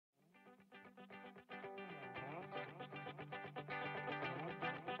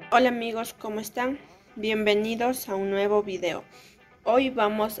Hola amigos, ¿cómo están? Bienvenidos a un nuevo video. Hoy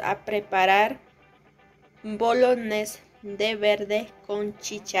vamos a preparar bolones de verde con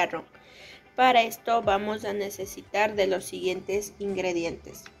chicharrón. Para esto vamos a necesitar de los siguientes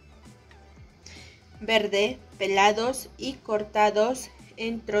ingredientes: verde pelados y cortados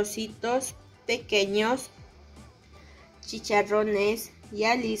en trocitos pequeños, chicharrones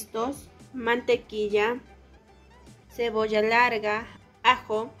ya listos, mantequilla, cebolla larga,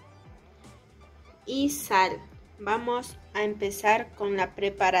 ajo y sal. Vamos a empezar con la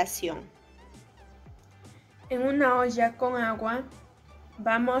preparación. En una olla con agua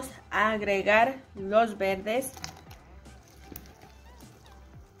vamos a agregar los verdes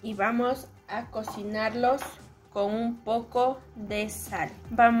y vamos a cocinarlos con un poco de sal.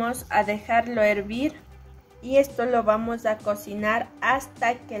 Vamos a dejarlo hervir y esto lo vamos a cocinar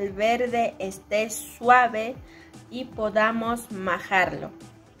hasta que el verde esté suave y podamos majarlo.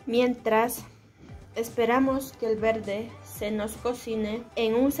 Mientras esperamos que el verde se nos cocine,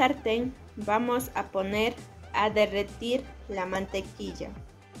 en un sartén vamos a poner a derretir la mantequilla.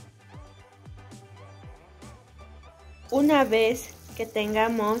 Una vez que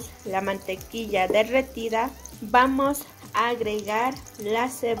tengamos la mantequilla derretida, vamos a agregar la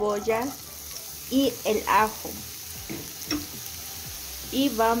cebolla y el ajo y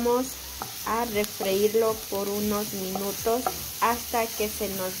vamos a refreírlo por unos minutos hasta que se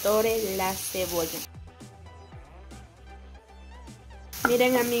nos dore la cebolla.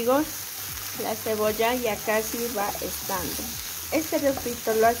 Miren amigos, la cebolla ya casi va estando. Este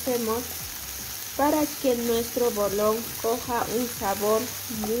refrito lo hacemos para que nuestro bolón coja un sabor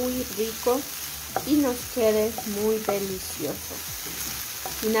muy rico y nos quede muy delicioso.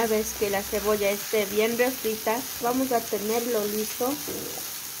 Una vez que la cebolla esté bien refrita, vamos a tenerlo listo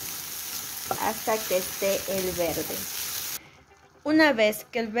hasta que esté el verde. Una vez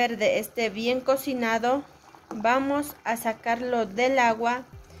que el verde esté bien cocinado, vamos a sacarlo del agua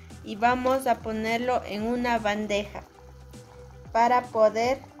y vamos a ponerlo en una bandeja para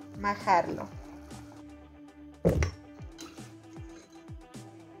poder majarlo.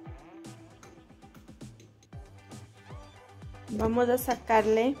 Vamos a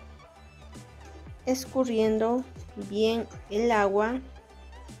sacarle escurriendo bien el agua,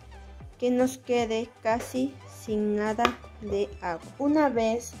 que nos quede casi sin nada de agua. Una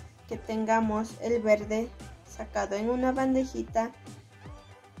vez que tengamos el verde sacado en una bandejita,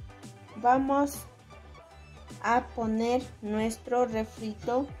 vamos a poner nuestro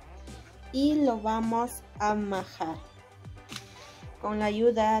refrito y lo vamos a majar. Con la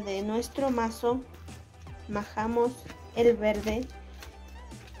ayuda de nuestro mazo majamos el verde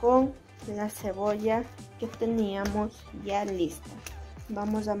con la cebolla que teníamos ya lista.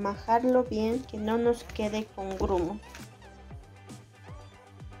 Vamos a majarlo bien, que no nos quede con grumos.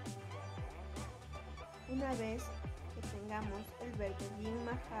 Una vez que tengamos el verde bien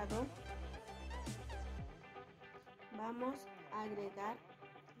majado, vamos a agregar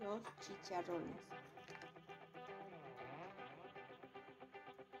los chicharrones.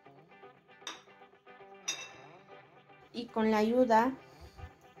 Y con la ayuda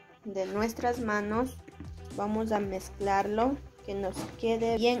de nuestras manos vamos a mezclarlo, que nos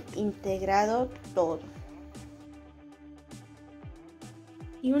quede bien integrado todo.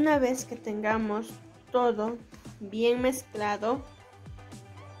 Y una vez que tengamos todo bien mezclado,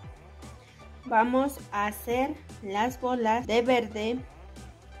 vamos a hacer las bolas de verde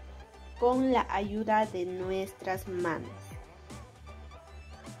con la ayuda de nuestras manos.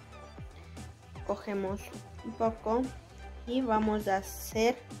 Cogemos un poco y vamos a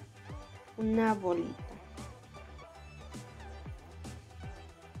hacer una bolita.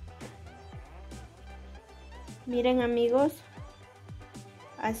 Miren amigos,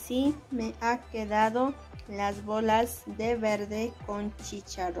 así me ha quedado las bolas de verde con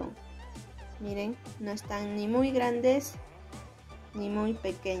chicharrón. Miren, no están ni muy grandes ni muy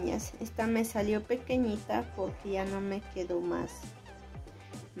pequeñas. Esta me salió pequeñita porque ya no me quedó más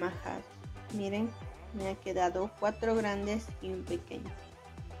majado. Miren, me ha quedado 4 grandes y un pequeño.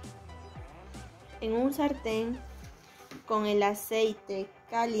 En un sartén con el aceite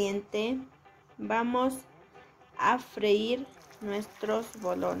caliente vamos a freír nuestros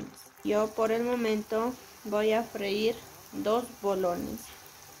bolones. Yo por el momento voy a freír 2 bolones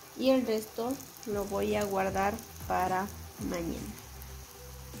y el resto lo voy a guardar para mañana.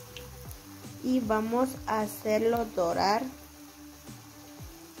 Y vamos a hacerlo dorar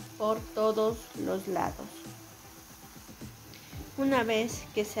por todos los lados. Una vez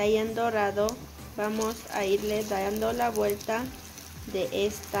que se hayan dorado, vamos a irle dando la vuelta de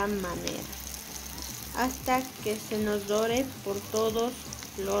esta manera hasta que se nos dore por todos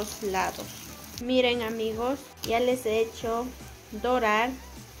los lados. Miren amigos, ya les he hecho dorar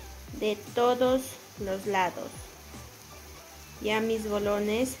de todos los lados. Ya mis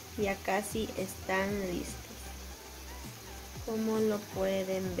bolones ya casi están listos, como lo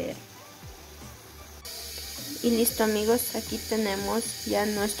pueden ver. Y listo amigos, aquí tenemos ya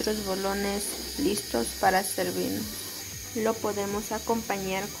nuestros bolones listos para servirnos. Lo podemos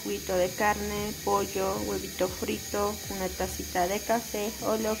acompañar juguito de carne, pollo, huevito frito, una tacita de café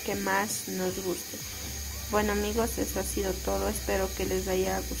o lo que más nos guste. Bueno amigos, eso ha sido todo, espero que les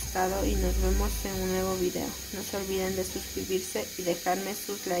haya gustado y nos vemos en un nuevo video. No se olviden de suscribirse y dejarme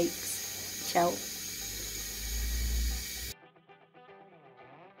sus likes. Chao.